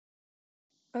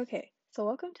Okay, so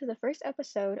welcome to the first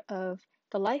episode of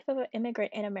The Life of an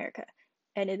Immigrant in America.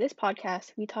 And in this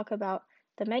podcast, we talk about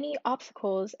the many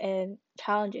obstacles and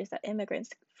challenges that immigrants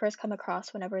first come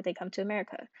across whenever they come to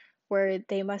America, where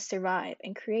they must survive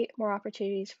and create more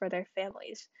opportunities for their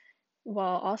families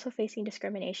while also facing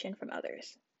discrimination from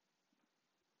others.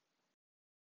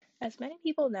 As many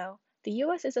people know, the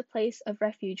US is a place of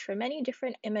refuge for many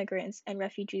different immigrants and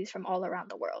refugees from all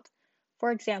around the world.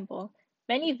 For example,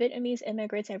 many Vietnamese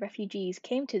immigrants and refugees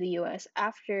came to the US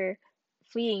after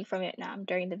fleeing from Vietnam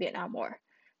during the Vietnam War.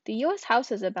 The US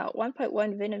houses about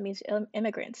 1.1 Vietnamese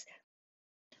immigrants.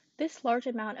 This large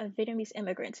amount of Vietnamese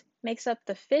immigrants makes up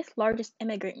the fifth largest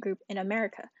immigrant group in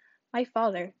America. My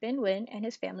father, Vinh Nguyen, and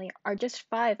his family are just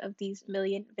five of these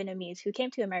million Vietnamese who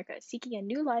came to America seeking a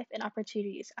new life and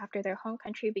opportunities after their home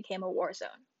country became a war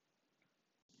zone.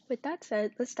 With that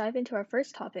said, let's dive into our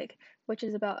first topic, which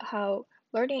is about how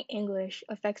learning English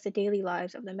affects the daily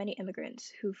lives of the many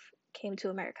immigrants who came to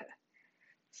America.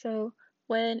 So,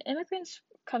 when immigrants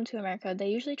come to America, they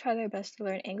usually try their best to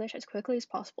learn English as quickly as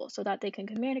possible so that they can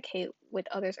communicate with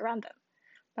others around them.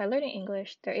 By learning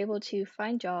English, they're able to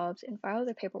find jobs and file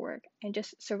their paperwork and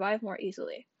just survive more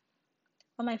easily.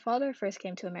 When my father first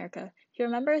came to America, he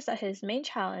remembers that his main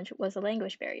challenge was the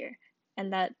language barrier,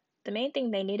 and that the main thing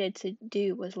they needed to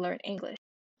do was learn English,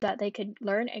 so that they could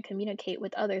learn and communicate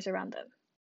with others around them.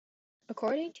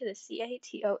 According to the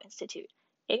CATO Institute,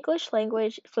 English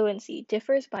language fluency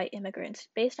differs by immigrants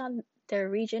based on their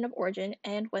region of origin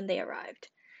and when they arrived.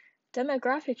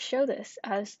 Demographics show this,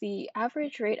 as the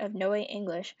average rate of knowing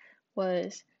English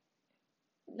was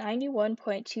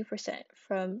 91.2%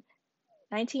 from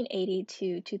 1980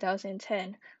 to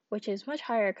 2010, which is much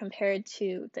higher compared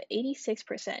to the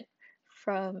 86%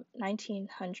 from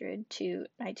 1900 to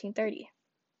 1930.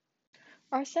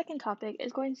 Our second topic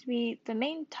is going to be the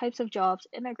main types of jobs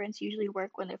immigrants usually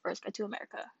work when they first get to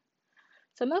America.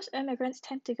 So, most immigrants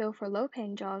tend to go for low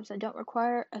paying jobs that don't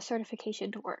require a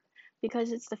certification to work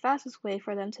because it's the fastest way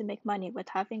for them to make money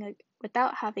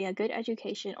without having a good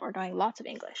education or knowing lots of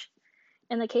English.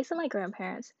 In the case of my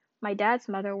grandparents, my dad's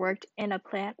mother worked in a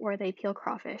plant where they peel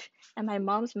crawfish, and my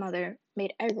mom's mother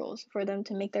made egg rolls for them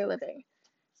to make their living.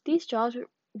 These jobs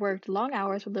worked long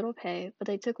hours with little pay, but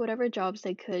they took whatever jobs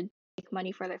they could to make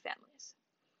money for their families.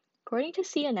 According to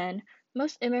CNN,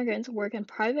 most immigrants work in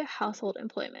private household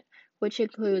employment, which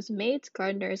includes maids,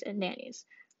 gardeners, and nannies,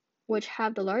 which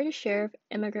have the largest share of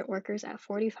immigrant workers at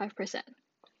 45%.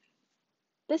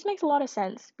 This makes a lot of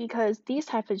sense because these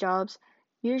types of jobs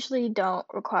usually don't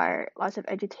require lots of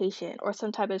education or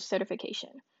some type of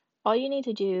certification. All you need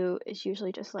to do is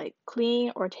usually just like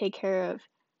clean or take care of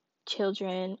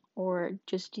children or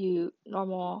just do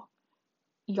normal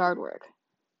yard work.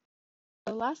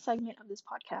 The last segment of this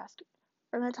podcast,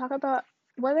 we're going to talk about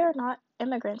whether or not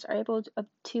immigrants are able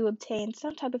to obtain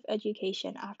some type of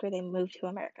education after they move to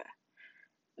America.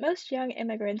 Most young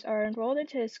immigrants are enrolled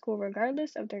into school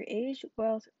regardless of their age,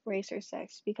 wealth, race, or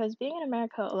sex because being in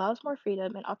America allows more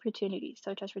freedom and opportunities,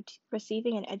 such as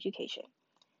receiving an education.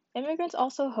 Immigrants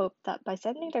also hope that by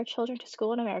sending their children to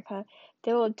school in America,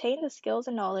 they will obtain the skills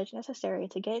and knowledge necessary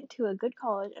to get into a good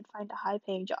college and find a high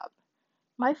paying job.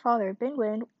 My father, Bin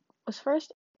Win, was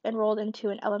first enrolled into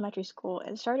an elementary school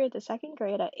and started the second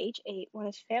grade at age 8 when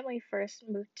his family first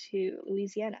moved to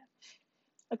Louisiana.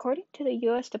 According to the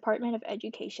U.S. Department of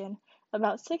Education,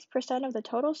 about 6% of the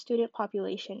total student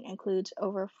population includes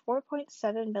over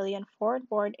 4.7 million foreign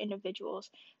born individuals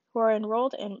who are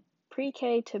enrolled in pre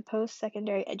K to post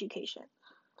secondary education.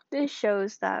 This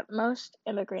shows that most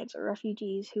immigrants or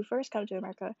refugees who first come to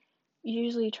America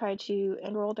usually try to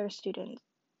enroll their students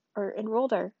or enroll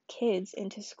their kids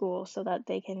into school so that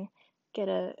they can get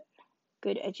a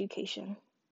good education.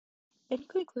 In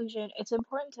conclusion, it's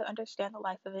important to understand the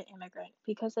life of an immigrant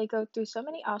because they go through so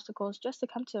many obstacles just to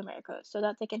come to America so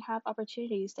that they can have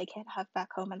opportunities they can't have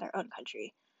back home in their own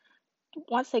country.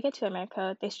 Once they get to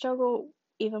America, they struggle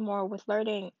even more with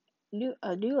learning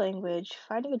a new language,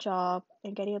 finding a job,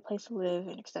 and getting a place to live,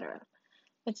 and etc.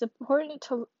 It's important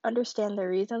to understand the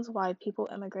reasons why people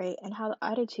immigrate and how the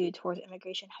attitude towards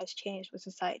immigration has changed with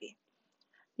society.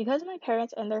 Because my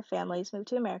parents and their families moved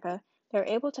to America, they were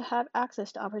able to have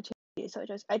access to opportunities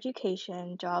such as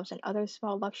education, jobs, and other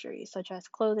small luxuries such as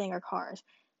clothing or cars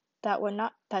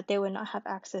that they would not have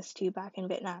access to back in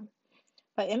Vietnam.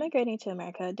 By immigrating to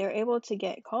America, they were able to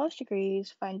get college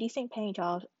degrees, find decent paying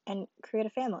jobs, and create a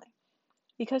family.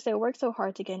 Because they worked so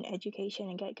hard to get an education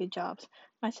and get good jobs,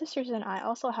 my sisters and I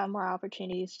also have more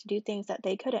opportunities to do things that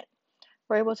they couldn't.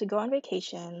 We're able to go on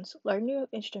vacations, learn new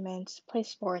instruments, play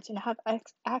sports, and have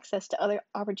access to other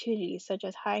opportunities such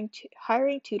as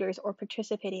hiring tutors or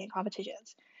participating in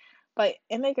competitions. By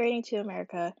immigrating to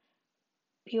America,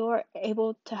 people are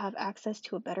able to have access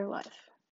to a better life.